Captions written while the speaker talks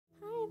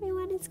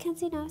it's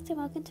Kenzy Knoxx and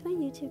welcome to my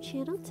YouTube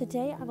channel.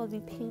 Today I will be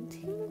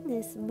painting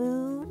this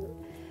moon,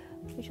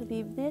 which will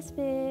be this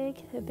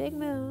big, a big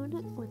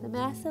moon with a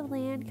massive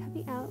land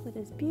coming out with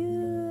this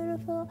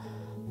beautiful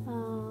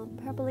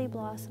purpley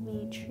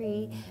blossomy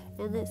tree,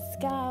 and the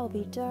sky will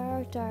be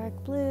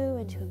dark blue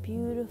into a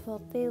beautiful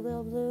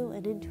phthalo blue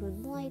and into a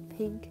light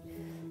pink,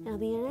 and it'll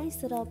be a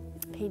nice little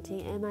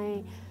painting. And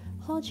my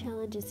whole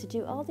challenge is to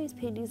do all these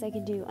paintings I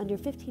can do under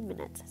 15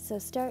 minutes. So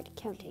start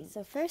counting.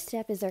 So first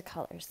step is our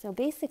colors. So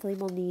basically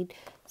we'll need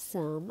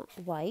some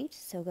white.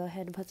 So go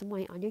ahead and put some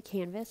white on your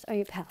canvas, or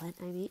your palette,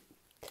 I mean.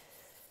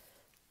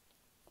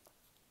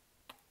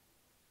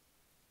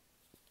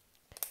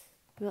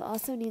 We'll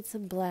also need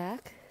some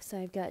black. So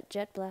I've got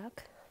jet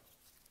black.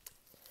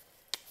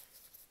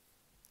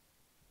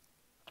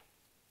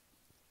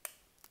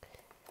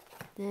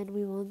 Then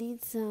we will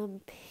need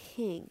some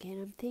pink.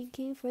 And I'm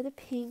thinking for the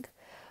pink,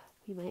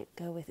 we might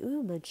go with,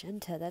 ooh,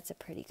 magenta. That's a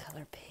pretty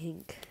color,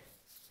 pink.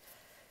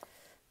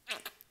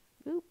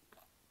 Ooh.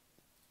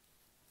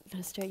 I'm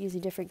going to start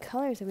using different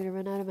colors. I'm going to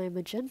run out of my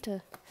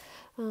magenta.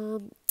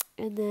 And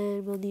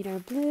then we'll need our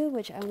blue,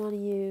 which I want to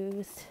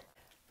use.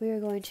 We are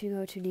going to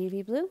go to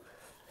navy blue.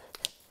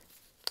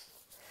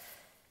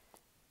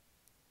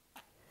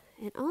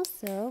 And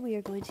also, we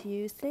are going to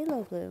use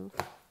phthalo blue.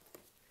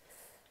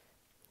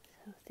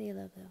 So,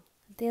 phthalo blue.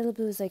 Phthalo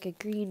blue is like a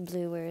green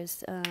blue,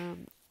 whereas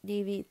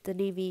the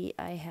navy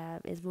I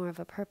have is more of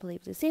a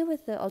purpley blue. Same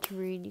with the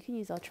ultramarine. You can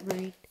use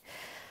ultramarine.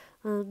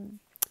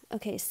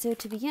 Okay, so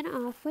to begin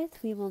off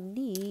with, we will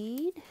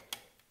need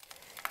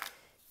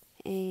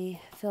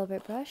a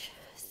filbert brush.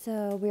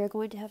 So we are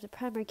going to have to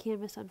prime our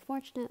canvas,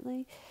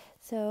 unfortunately.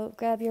 So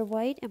grab your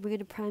white, and we're going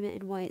to prime it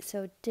in white.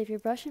 So dip your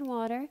brush in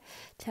water,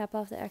 tap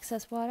off the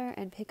excess water,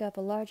 and pick up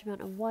a large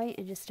amount of white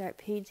and just start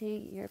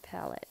painting your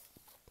palette.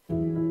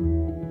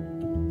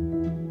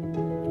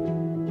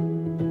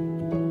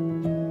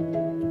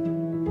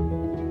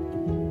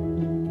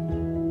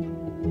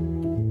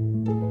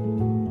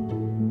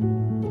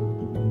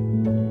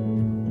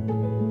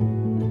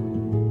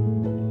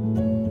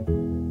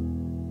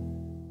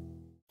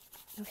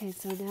 Okay,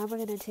 so now we're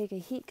going to take a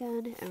heat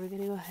gun and we're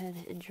going to go ahead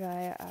and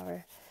dry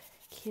our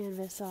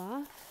canvas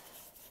off.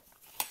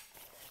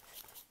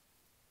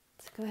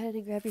 So go ahead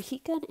and grab your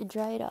heat gun and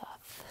dry it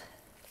off.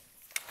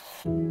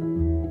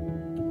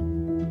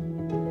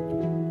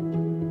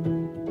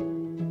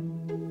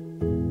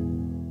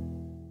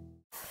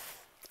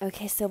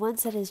 Okay, so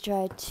once it is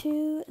dried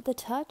to the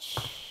touch,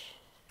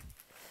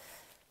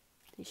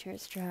 make sure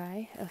it's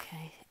dry.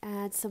 Okay,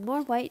 add some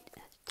more white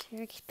to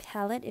your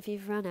palette if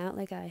you've run out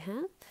like I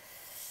have.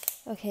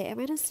 Okay, I'm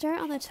going to start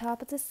on the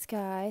top of the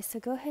sky, so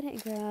go ahead and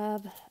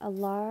grab a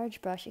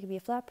large brush. It can be a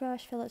flat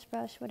brush, Phillips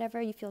brush,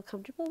 whatever you feel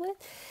comfortable with,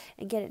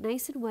 and get it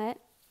nice and wet.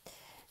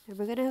 And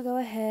we're going to go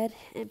ahead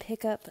and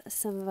pick up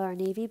some of our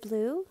navy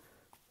blue.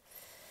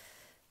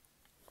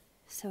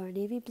 So our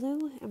navy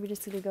blue, and we're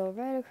just going to go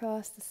right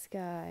across the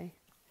sky.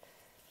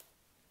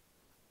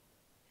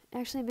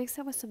 Actually, mix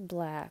that with some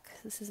black.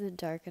 This isn't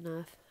dark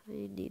enough.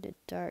 I need a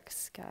dark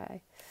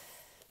sky.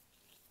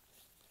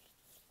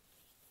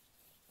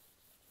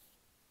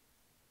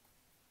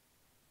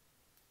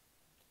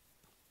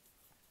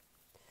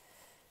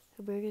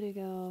 And we're going to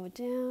go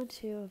down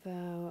to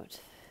about,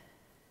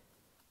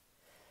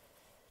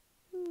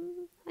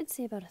 I'd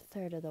say about a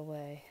third of the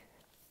way.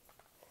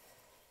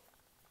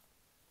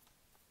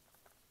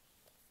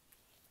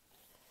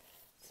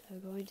 So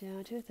going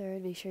down to a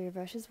third, make sure your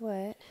brush is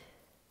wet.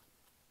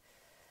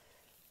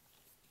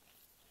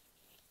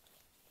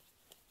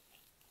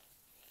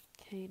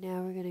 Okay,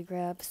 now we're going to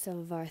grab some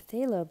of our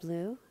phthalo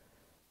blue.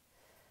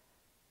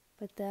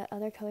 Put that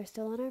other color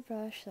still on our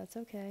brush, that's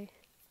okay.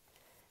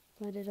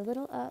 Blend it a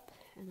little up,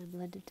 and then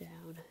blend it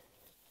down.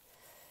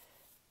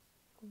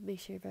 Make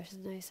sure your brush is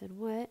nice and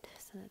wet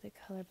so that the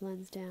color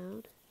blends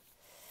down.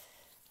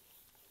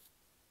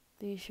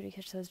 Be sure to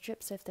catch those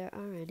drips if there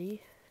are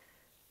any.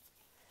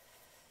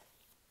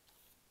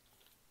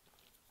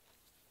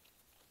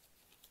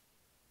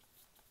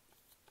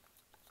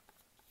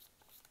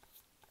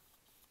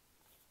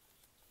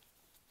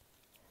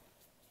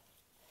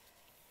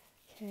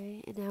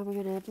 Okay, and now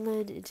we're going to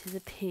blend into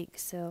the pink.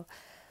 So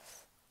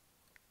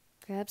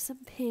grab some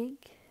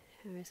pink,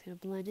 and we're just going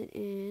to blend it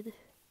in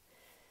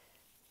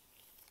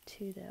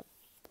to that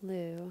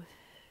blue.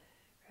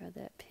 Grab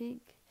that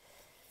pink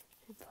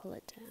and pull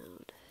it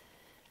down.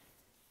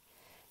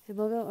 And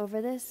we'll go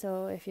over this,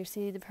 so if you're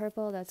seeing the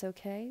purple, that's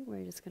okay.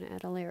 We're just going to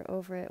add a layer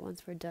over it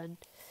once we're done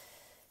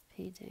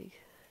painting.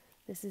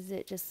 This is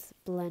it just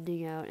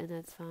blending out, and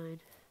that's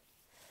fine.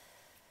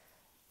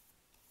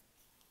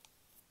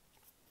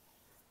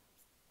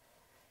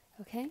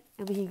 Okay,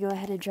 and we can go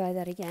ahead and dry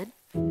that again.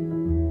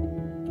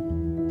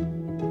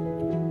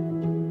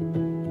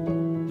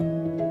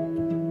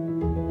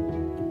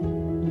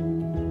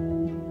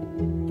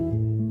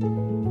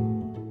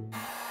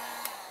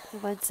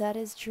 Once that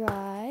is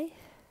dry,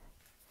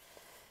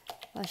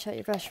 wash out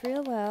your brush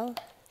real well.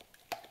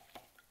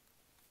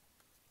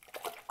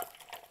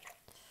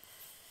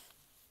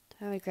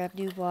 I would grab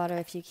new water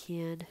if you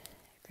can.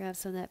 grab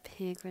some of that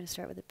pink. We're going to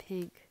start with the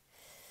pink.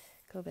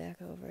 Go back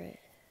over it.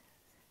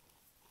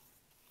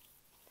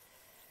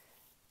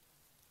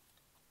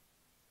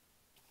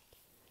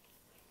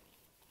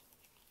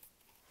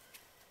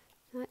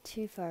 Not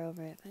too far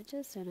over it, but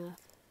just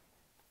enough.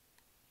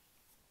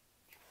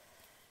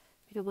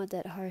 We don't want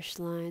that harsh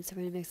line, so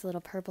we're going to mix a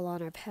little purple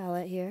on our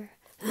palette here.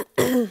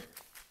 And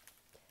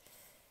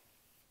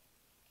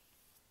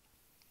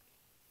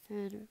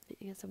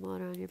get some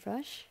water on your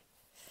brush.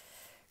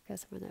 Grab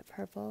some of that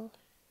purple,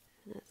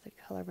 and that's the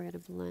color we're going to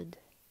blend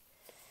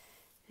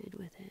in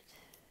with it.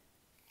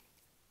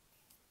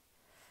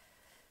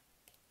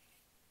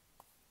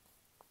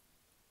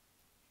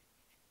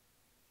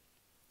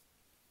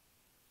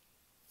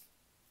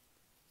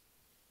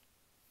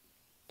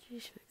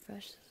 Geez, my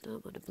brush does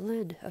not want to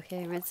blend.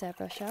 Okay, rinse that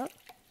brush out.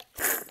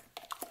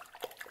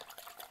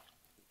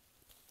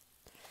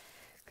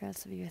 Grab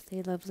some of your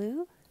phthalo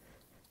blue.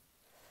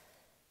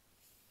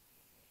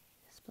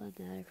 Just blend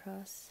that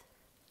across.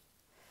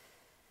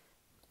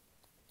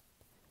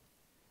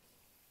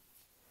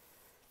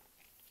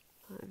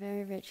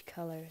 Very rich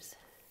colors.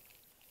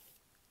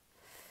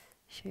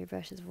 Make sure your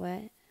brush is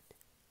wet.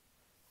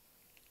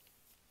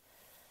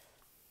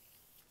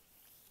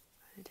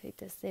 I'm going to take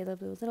this phthalo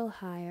blue a little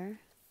higher.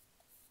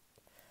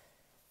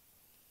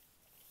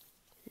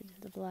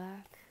 Into the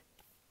black.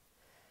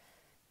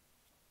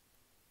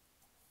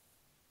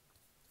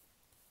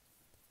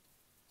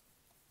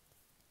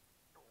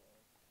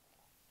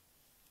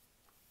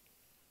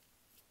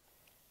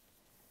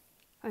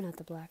 Or not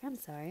the black, I'm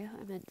sorry.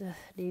 I meant the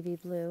navy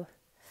blue.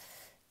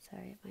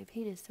 Sorry, my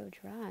paint is so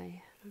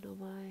dry. I don't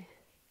know why.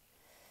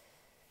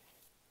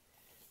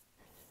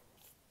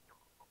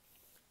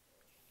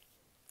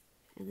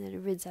 And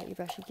then rinse out your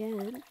brush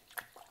again.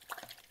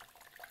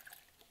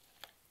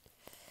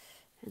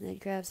 And then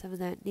grab some of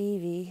that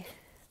navy.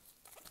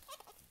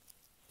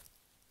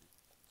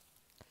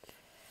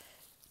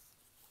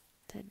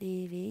 That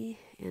navy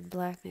and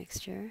black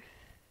mixture.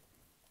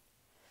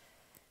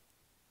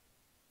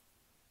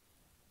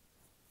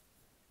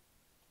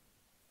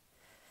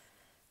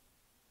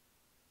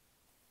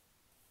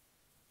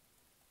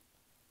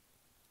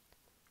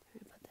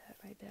 Put that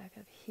right back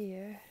up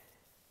here.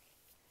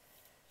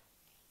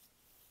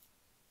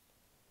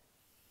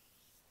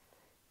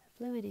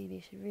 Blue and navy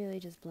should really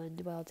just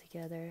blend well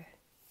together.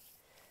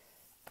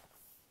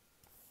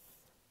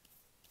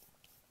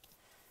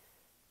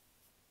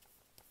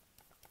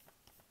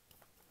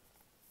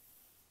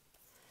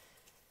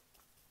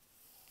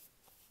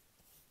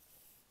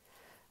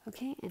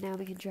 Okay, and now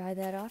we can dry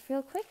that off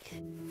real quick.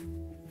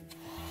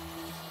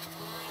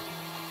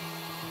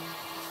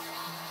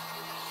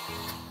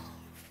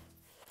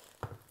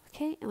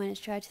 Okay, and when it's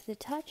dried to the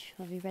touch,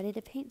 we'll be ready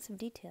to paint some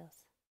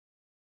details.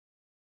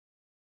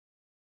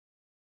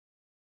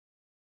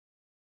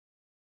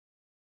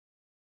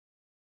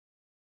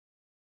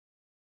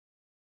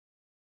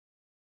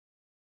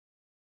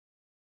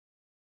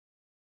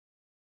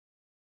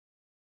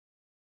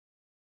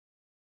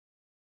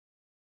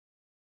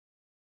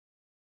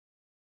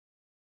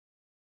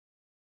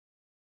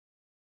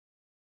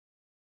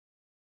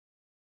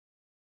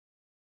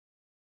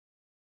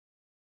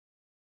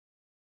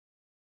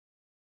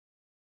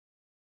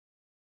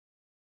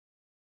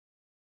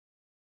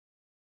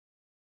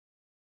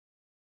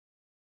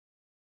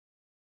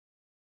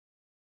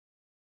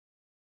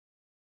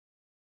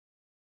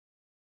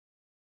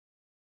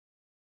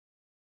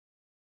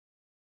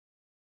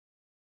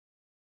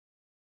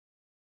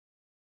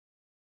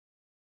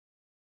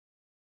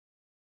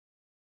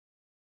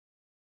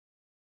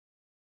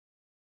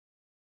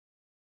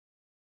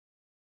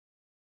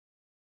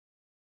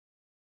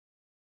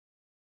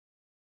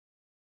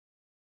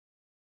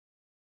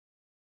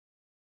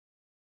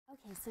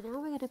 Okay, so now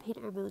we're going to paint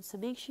our moon, so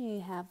make sure you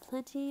have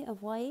plenty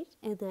of white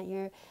and that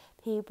your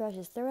paintbrush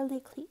is thoroughly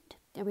cleaned.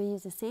 And we're going to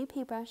use the same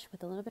paintbrush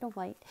with a little bit of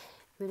white.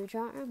 We're going to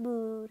draw our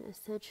moon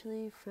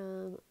essentially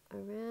from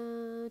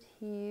around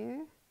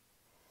here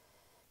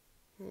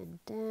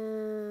and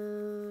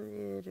down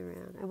and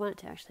around. I want it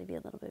to actually be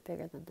a little bit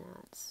bigger than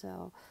that,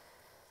 so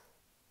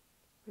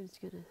we're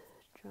just going to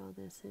draw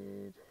this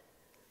in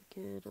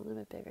again a little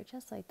bit bigger,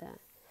 just like that,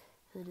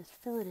 and then just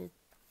fill it in.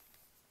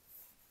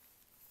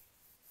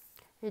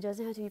 It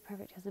doesn't have to be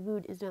perfect because the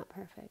moon is not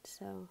perfect,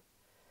 so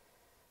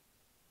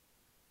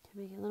to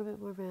make it a little bit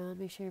more round,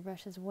 make sure your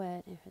brush is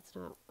wet if it's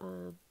not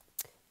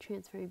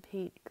transferring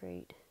paint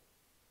great.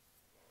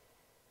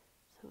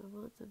 So I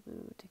want the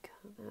moon to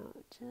come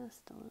out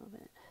just a little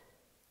bit.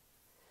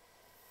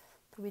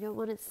 But we don't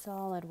want it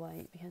solid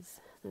white because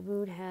the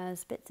moon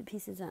has bits and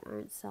pieces that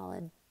aren't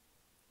solid.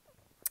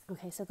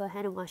 Okay, so go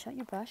ahead and wash out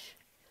your brush.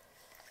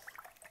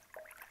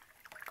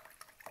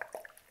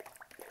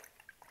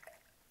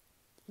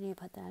 And you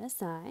put that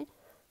aside.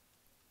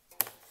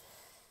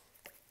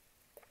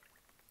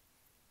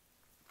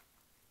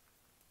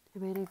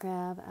 I'm going to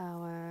grab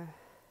our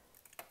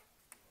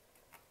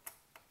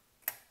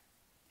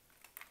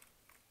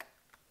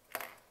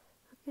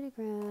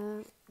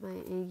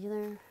my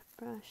angular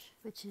brush,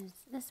 which is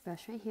this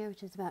brush right here,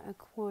 which is about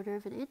 1/4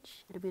 of an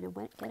inch. And I'm going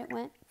to get it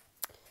wet.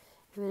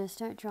 I'm going to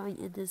start drawing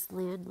in this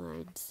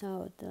landline.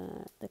 So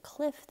the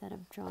cliff that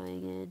I'm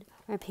drawing in,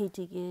 or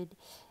painting in,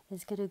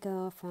 is going to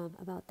go from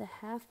about the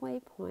halfway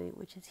point,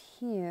 which is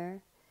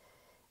here,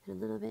 and a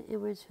little bit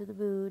inwards from the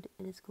moon,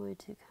 and it's going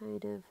to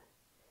kind of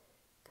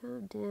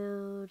come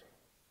down.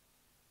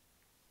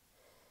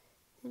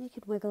 And you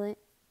can wiggle it.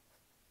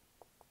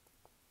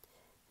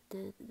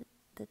 Then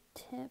the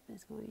tip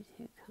is going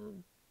to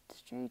come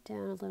straight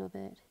down a little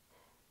bit,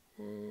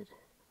 then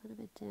a little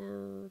bit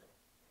down,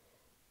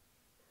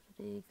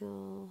 an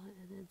angle,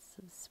 and then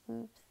some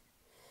swoops,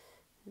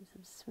 and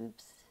some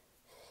swoops.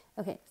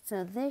 Okay,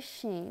 so this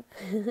shape,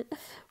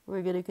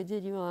 we're going to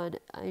continue on.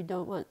 I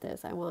don't want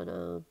this. I want,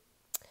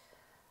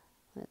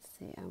 let's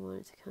see, I want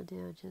it to come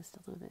down just a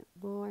little bit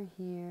more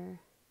here.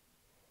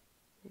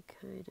 And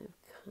kind of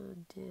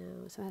come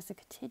down. So it has to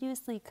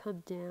continuously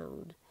come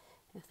down,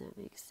 if that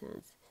makes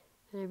sense.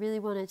 And I really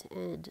want it to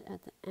end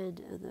at the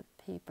end of the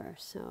paper,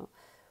 so,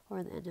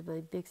 or the end of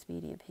my mixed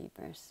media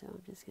paper. So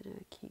I'm just going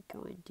to keep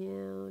going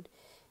down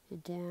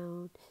and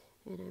down,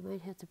 and I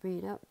might have to bring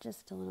it up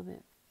just a little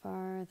bit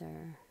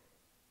farther.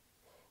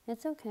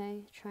 It's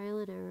okay, trial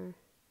and error.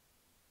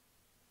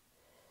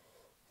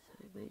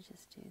 So I might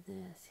just do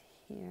this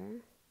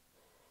here.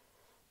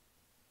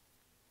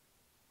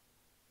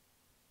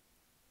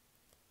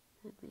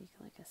 And make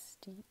like a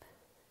steep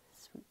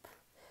swoop.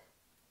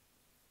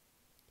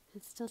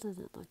 It still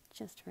doesn't look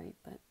just right,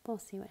 but we'll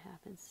see what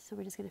happens. So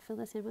we're just going to fill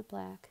this in with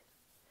black.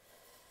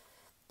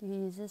 You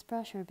can use this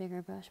brush or a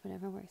bigger brush,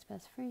 whatever works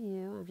best for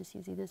you. I'm just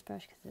using this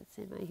brush because it's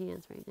in my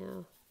hands right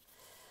now.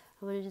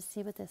 I want to just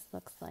see what this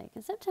looks like.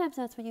 And sometimes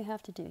that's what you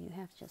have to do. You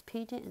have to just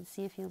paint it and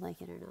see if you like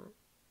it or not.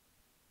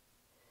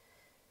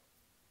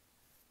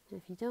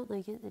 And if you don't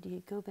like it, then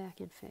you can go back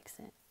and fix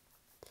it.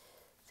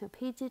 So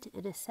paint it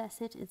and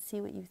assess it and see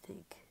what you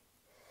think.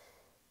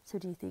 So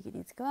do you think it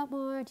needs to go up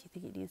more? Do you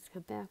think it needs to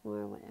come back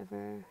more?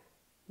 Whatever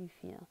you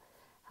feel.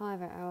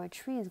 However, our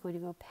tree is going to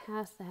go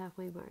past the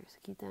halfway mark, so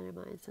keep that in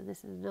mind. So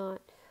this is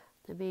not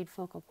the main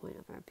focal point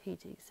of our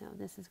painting, so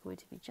this is going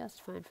to be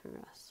just fine for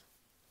us.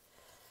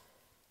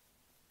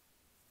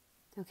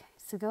 Okay,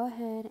 so go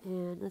ahead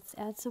and let's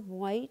add some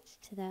white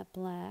to that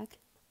black.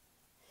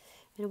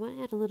 And I want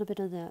to add a little bit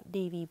of the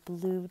navy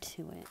blue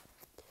to it.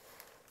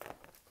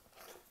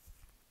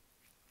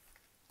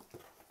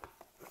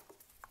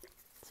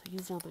 So I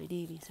used all my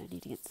navy, so I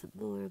need to get some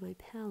more on my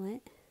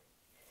palette.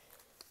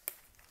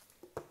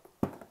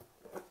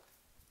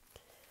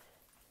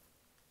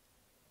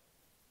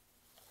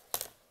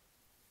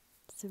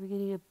 So we're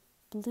getting a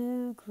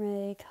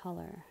blue-gray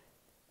color.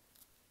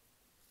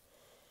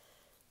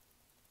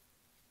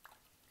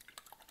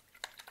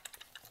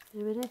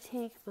 I'm going to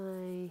take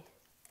my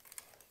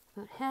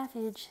about 1/2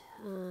 inch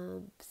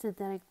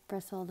synthetic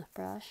bristled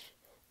brush,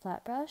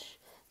 flat brush.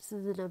 This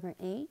is the number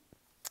 8.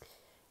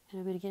 And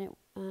I'm going to get it,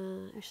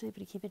 actually I'm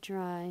going to keep it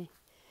dry.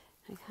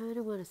 I kind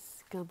of want to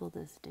scumble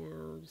this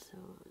down so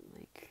it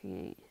might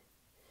create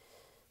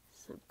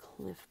some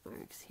cliff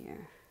marks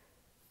here.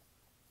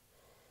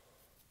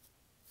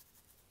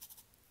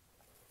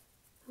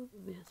 Oh,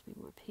 maybe it has to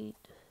be more paint.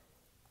 I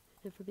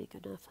never make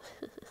enough.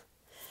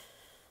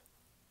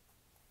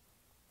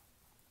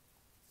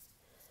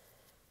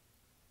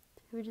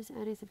 We're just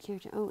adding some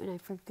character. Oh, and I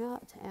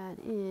forgot to add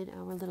in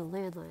our little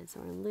landline.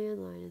 So our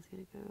landline is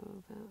going to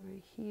go about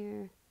right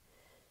here.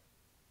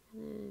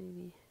 And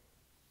then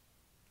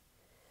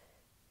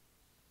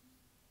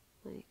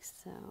maybe like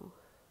so.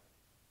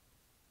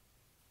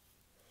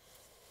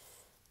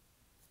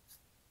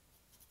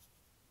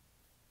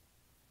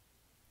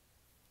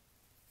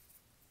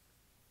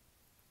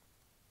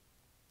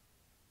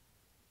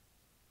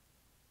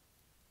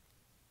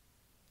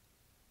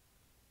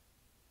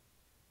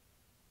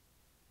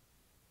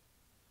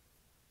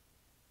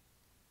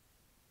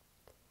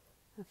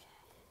 Okay,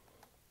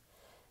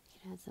 you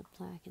can add some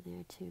black in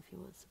there too if you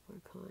want some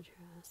more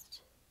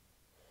contrast.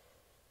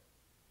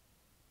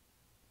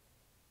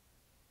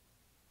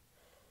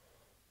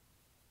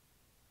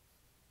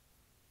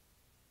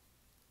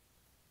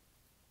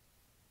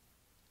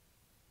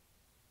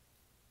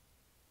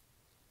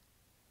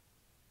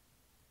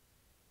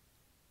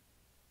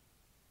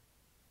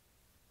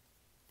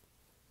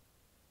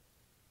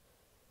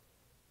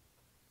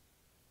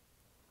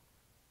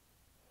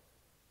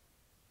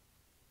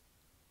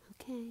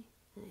 Okay,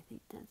 and I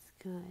think that's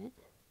good.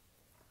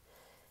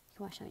 You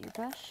wash out your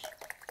brush.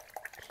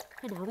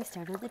 And now we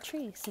start on the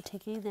tree. So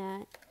taking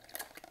that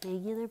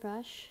angular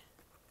brush,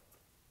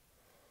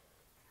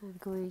 I'm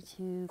going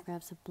to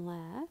grab some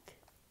black.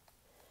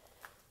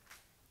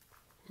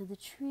 And the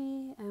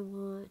tree, I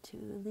want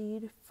to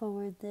lean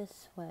forward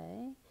this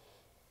way.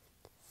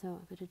 So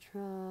I'm going to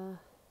draw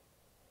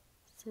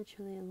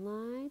essentially a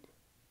line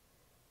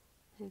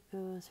that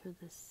goes from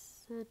the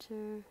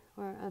center,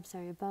 or I'm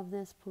sorry, above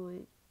this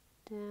point,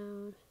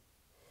 down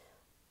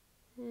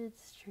and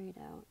straight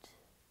out.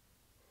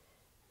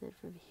 And then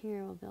from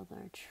here we'll build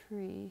our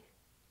tree.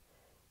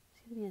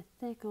 It's going to be a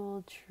thick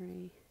old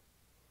tree.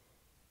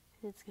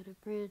 it's going to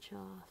branch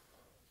off,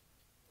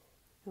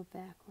 go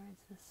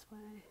backwards this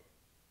way.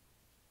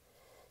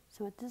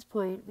 So at this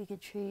point, we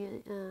could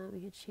change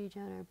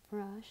out our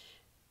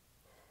brush.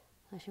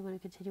 Unless you want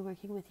to continue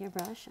working with your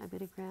brush, I'm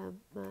going to grab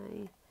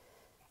my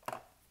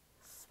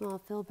small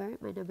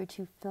filbert, my number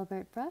 2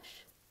 filbert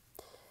brush,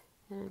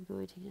 and I'm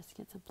going to just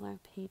get some black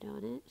paint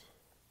on it.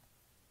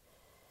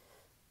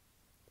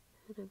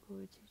 And I'm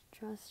going to just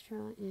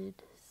draw in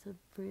some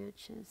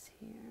branches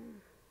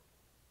here.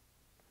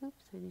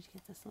 Oops, I need to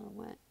get this a little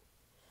wet.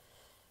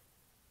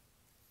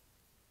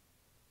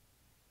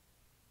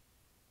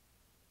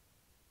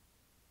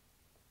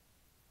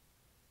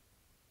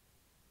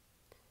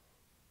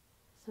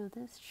 So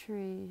this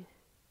tree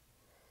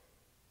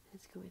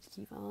is going to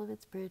keep all of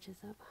its branches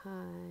up high,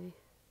 and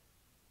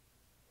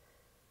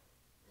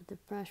the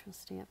brush will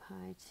stay up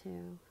high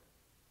too.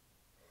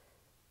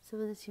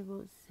 Some of this you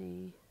won't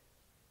see.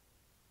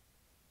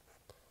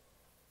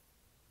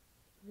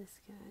 This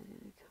guy is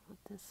going to come up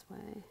this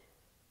way.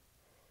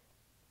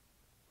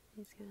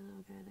 He's got a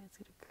little guy that's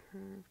going to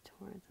curve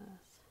towards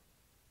us.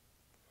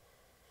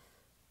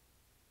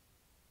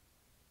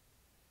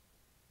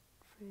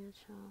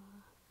 Branch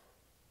off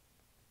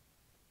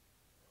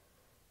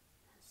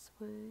this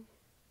way.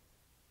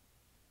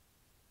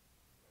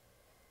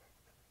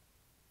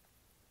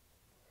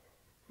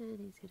 And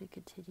he's going to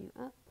continue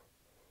up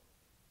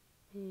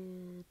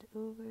and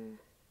over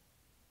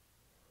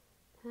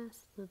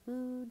past the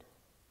moon.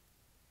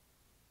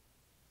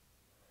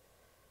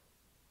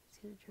 He's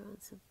going to draw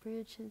in some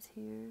branches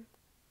here,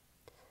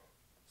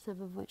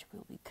 some of which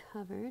will be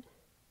covered.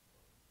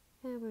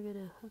 And we're going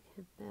to hook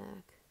him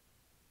back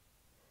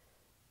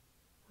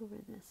over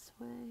this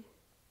way.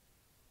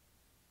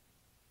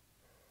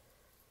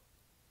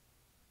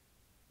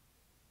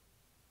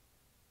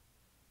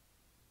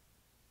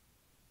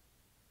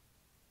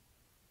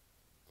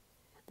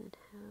 And then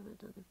have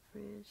another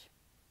branch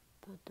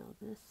bundle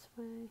this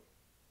way.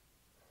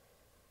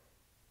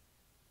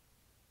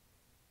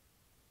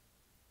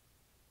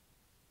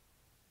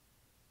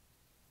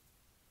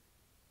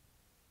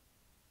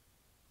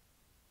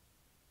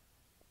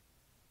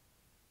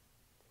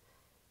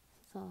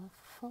 It's all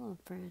full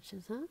of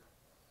branches, huh?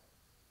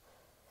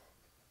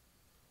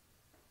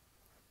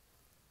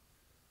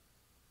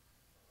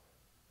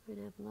 We're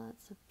going to have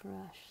lots of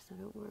brush, so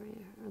don't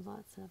worry, or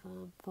lots of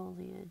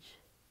foliage.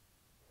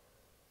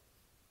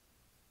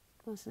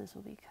 Most of this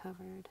will be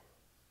covered.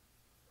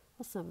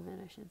 Well, some of it,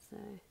 I should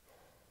say.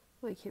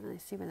 Well, you can't really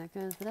see where that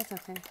goes, but that's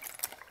okay.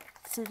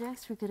 So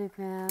next we're going to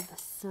grab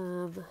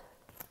some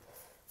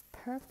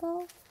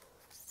purple.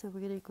 So we're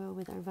going to go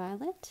with our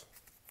violet.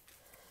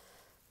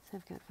 So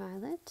I've got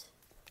violet.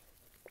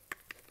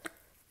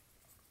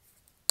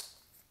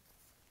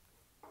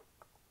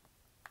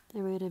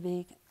 Then we're going to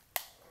make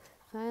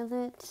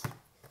violet.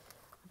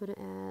 I'm going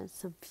to add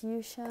some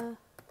fuchsia.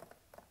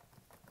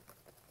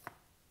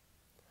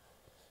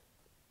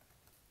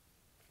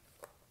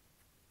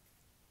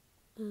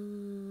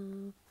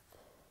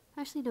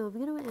 Actually, no, I'm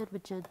going to add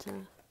magenta.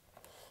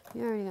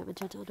 We already got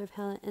magenta on our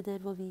palette, and then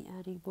we'll be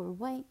adding more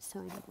white, so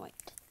I need white.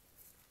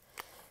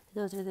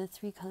 And those are the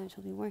 3 colors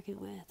we'll be working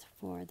with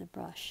for the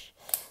brush.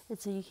 And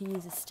so you can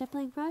use a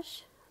stippling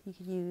brush, you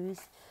can use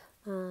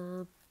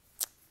a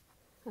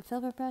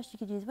filbert brush, you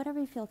can use whatever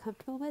you feel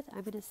comfortable with.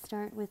 I'm going to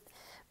start with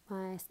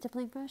my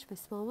stippling brush, my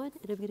small one,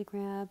 and I'm going to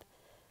grab,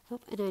 oh,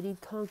 and I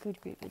need Concord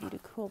grape. I need a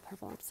cool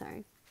purple, I'm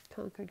sorry,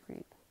 Concord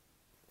grape.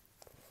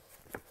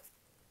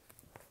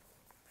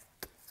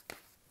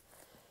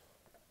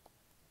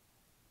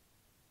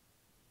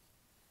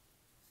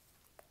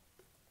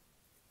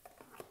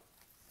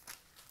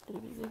 And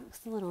I'm going to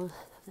mix a little of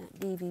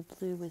that navy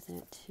blue with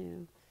it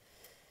too.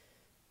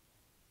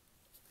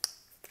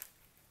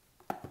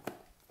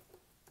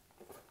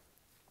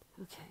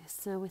 Okay,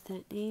 so with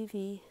that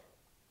navy,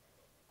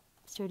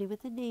 starting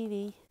with the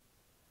navy,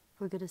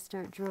 we're going to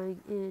start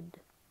drawing in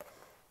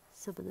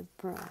some of the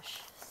brush.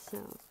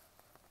 So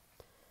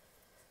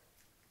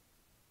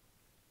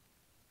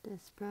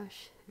this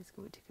brush is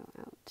going to go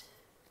out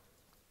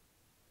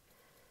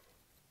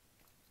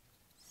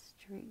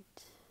straight.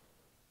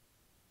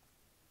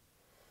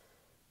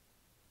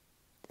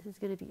 This is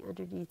going to be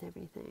underneath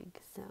everything,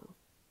 so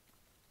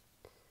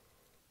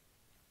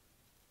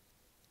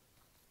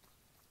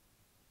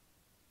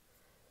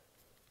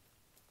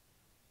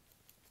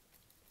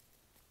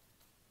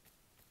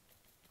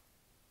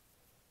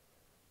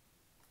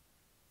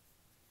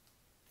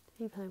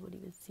you probably won't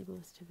even see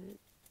most of it.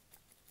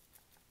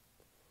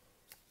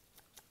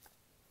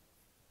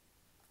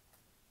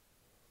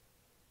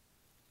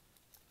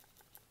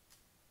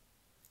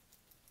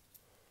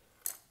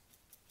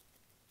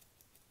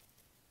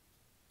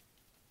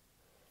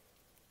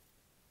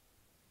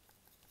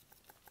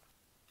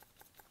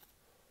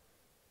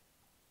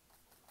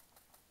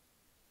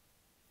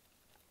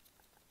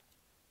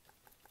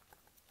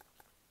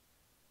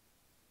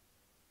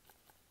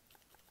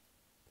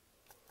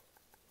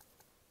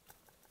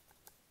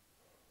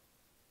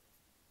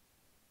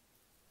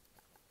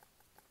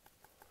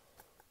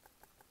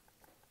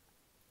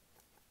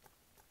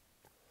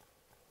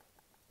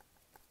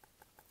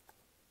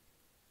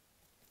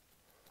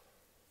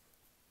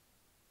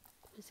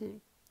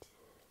 going to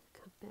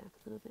come back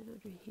a little bit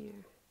under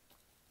here.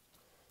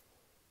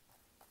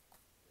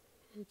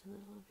 And a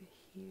little over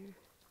here.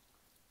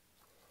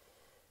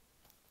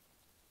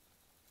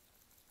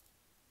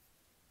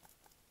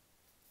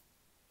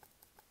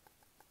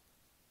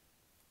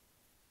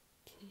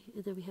 Okay,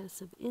 and then we have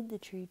some in the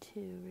tree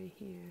too, right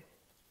here.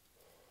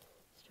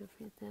 So don't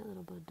forget that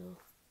little bundle.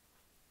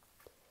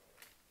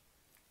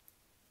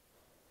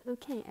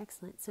 Okay,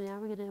 excellent. So now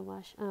we're going to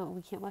wash,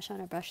 we can't wash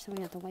out our brush, so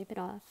we have to wipe it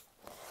off.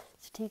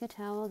 So take a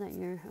towel that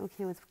you're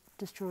okay with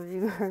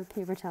destroying, or a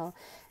paper towel,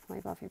 and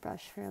wipe off your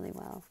brush fairly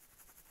well.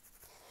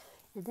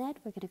 And then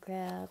we're going to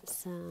grab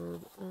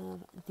some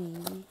of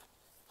the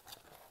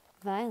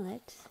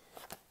violet.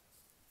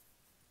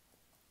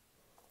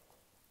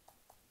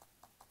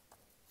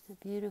 It's a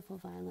beautiful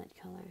violet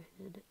color,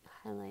 and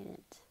highlight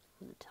it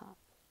on the top.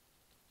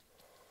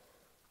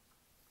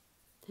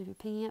 So if you're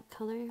picking up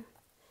color,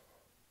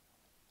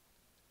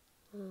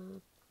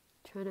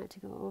 try not to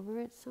go over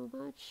it so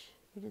much.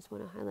 You just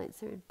want to highlight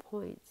certain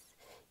points.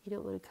 You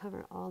don't want to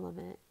cover all of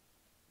it.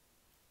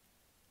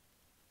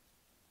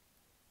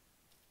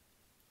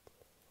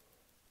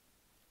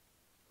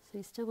 So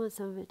you still want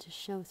some of it to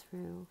show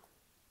through.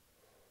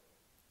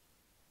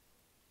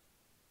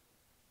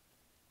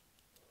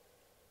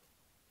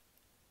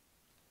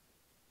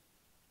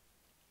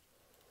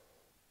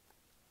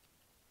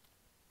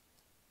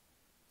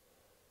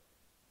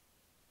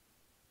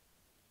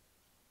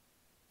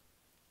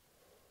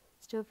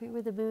 Don't forget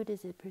where the moon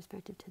is in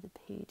perspective to the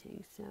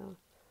painting. So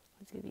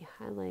what's going to be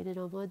highlighted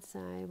on one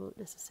side won't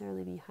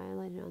necessarily be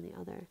highlighted on the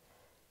other.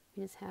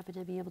 We just happen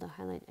to be able to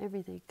highlight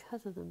everything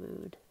because of the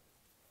moon.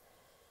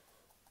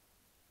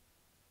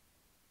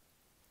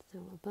 So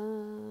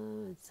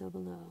above and so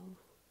below.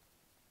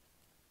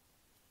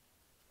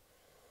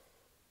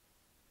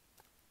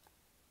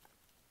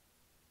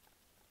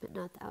 But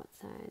not the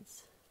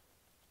outsides.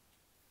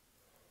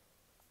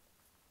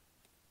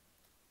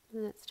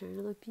 Ooh, that's starting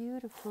to look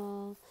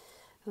beautiful.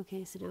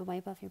 Okay, so now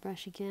wipe off your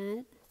brush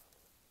again.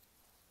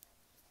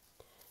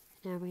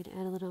 Now we're going to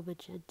add a little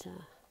magenta.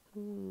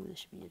 Ooh, this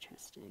should be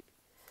interesting.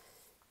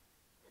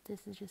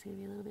 This is just going to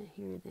be a little bit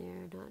here and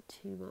there, not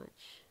too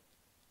much.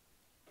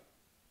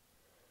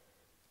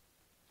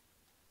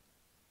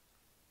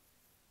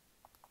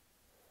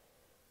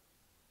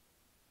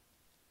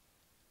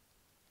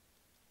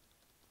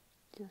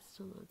 Just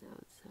along the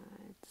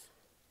outsides.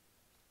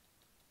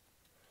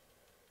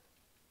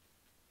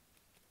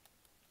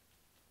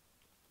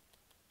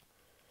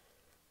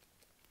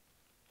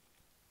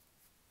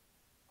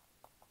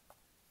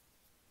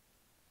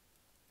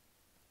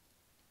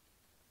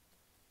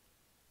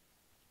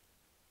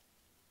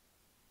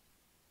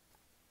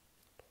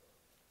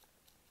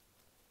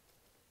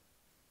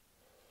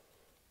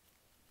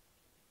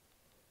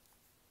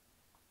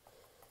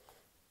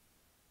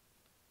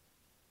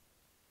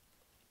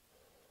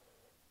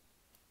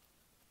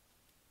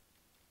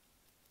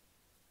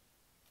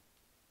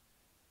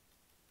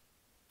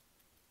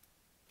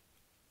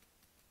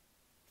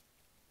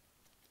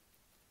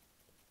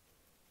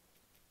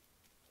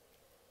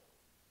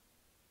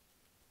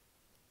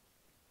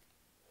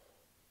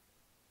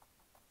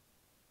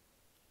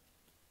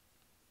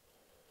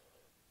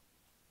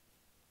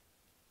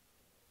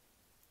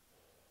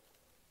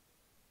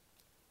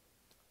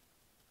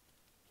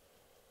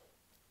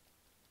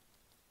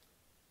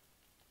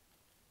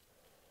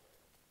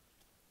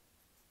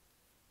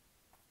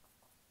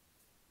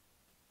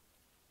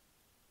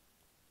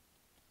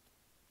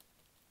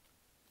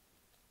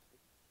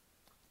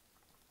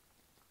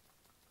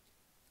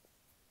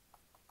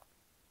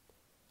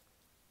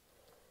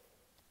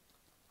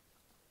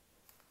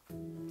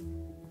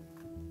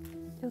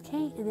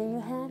 Okay, and there you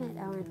have it,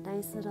 our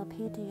nice little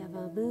painting of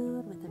a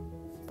moon with a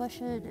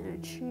bush and a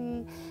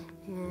tree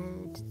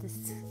and the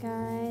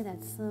sky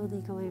that's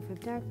slowly going from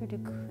dark to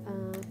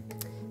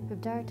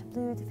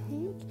blue to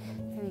pink.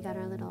 Here we got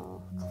our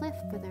little cliff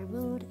with our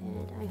moon,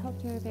 and I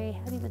hope you're very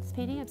happy with this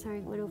painting. I'm sorry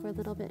it went over a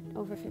little bit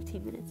over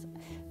 15 minutes,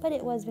 but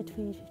it was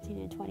between 15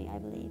 and 20, I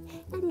believe.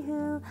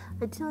 Anywho,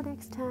 until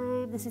next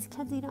time, this is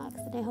Kenzy Knoxx,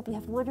 and I hope you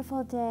have a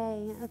wonderful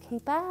day. Okay,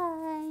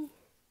 bye!